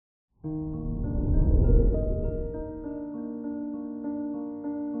Good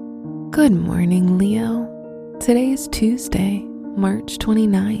morning, Leo. Today is Tuesday, March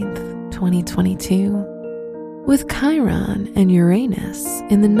 29th, 2022. With Chiron and Uranus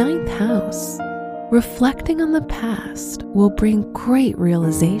in the 9th house, reflecting on the past will bring great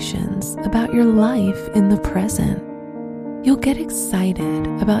realizations about your life in the present. You'll get excited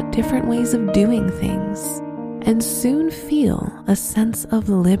about different ways of doing things and soon feel a sense of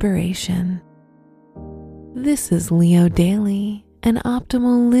liberation. This is Leo Daily, an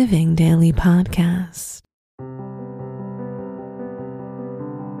Optimal Living Daily podcast.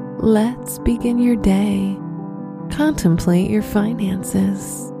 Let's begin your day. Contemplate your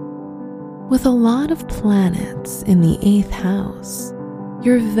finances. With a lot of planets in the 8th house,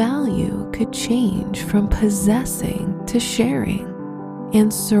 your value could change from possessing to sharing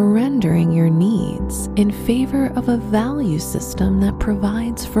and surrendering your needs in favor of a value system that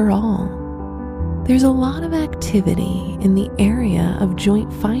provides for all. There's a lot of activity in the area of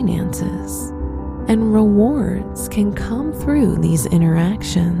joint finances, and rewards can come through these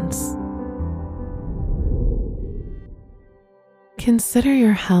interactions. Consider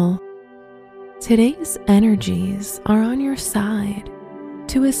your health. Today's energies are on your side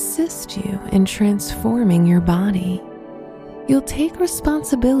to assist you in transforming your body. You'll take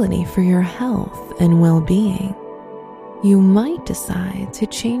responsibility for your health and well-being. You might decide to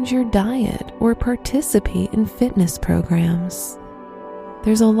change your diet or participate in fitness programs.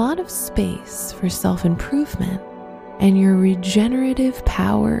 There's a lot of space for self-improvement, and your regenerative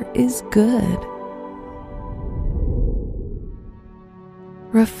power is good.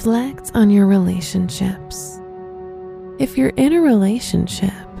 Reflect on your relationships. If you're in a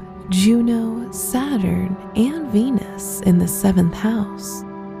relationship, Juno, Saturn, and Venus in the 7th house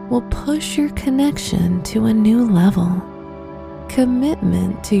will push your connection to a new level.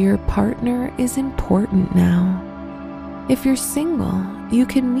 Commitment to your partner is important now. If you're single, you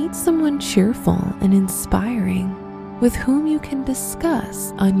can meet someone cheerful and inspiring with whom you can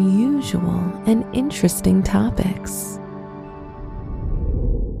discuss unusual and interesting topics.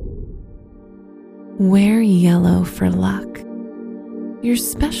 Wear yellow for luck. Your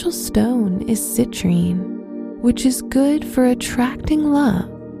special stone is citrine, which is good for attracting love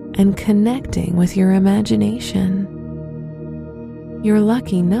and connecting with your imagination. Your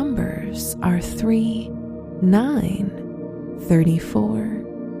lucky numbers are 3, 9, 34,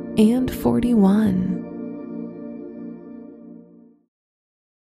 and 41.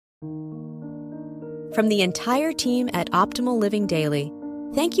 From the entire team at Optimal Living Daily,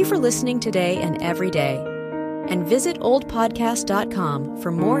 thank you for listening today and every day. And visit oldpodcast.com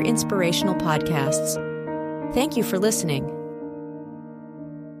for more inspirational podcasts. Thank you for listening.